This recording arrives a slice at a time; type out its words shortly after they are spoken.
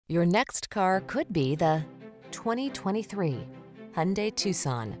Your next car could be the 2023 Hyundai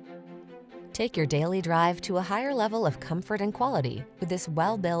Tucson. Take your daily drive to a higher level of comfort and quality with this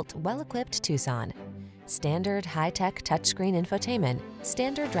well-built, well-equipped Tucson. Standard high-tech touchscreen infotainment,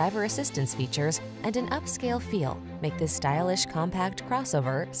 standard driver assistance features, and an upscale feel make this stylish compact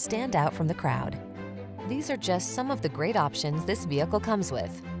crossover stand out from the crowd. These are just some of the great options this vehicle comes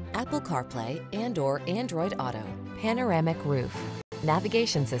with: Apple CarPlay and/or Android Auto, panoramic roof,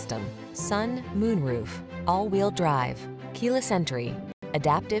 navigation system, sun, moonroof, all-wheel drive, keyless entry,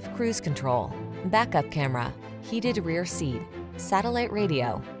 adaptive cruise control, backup camera, heated rear seat, satellite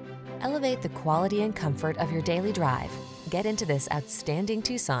radio. Elevate the quality and comfort of your daily drive. Get into this outstanding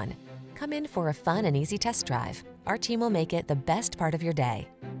Tucson. Come in for a fun and easy test drive. Our team will make it the best part of your day.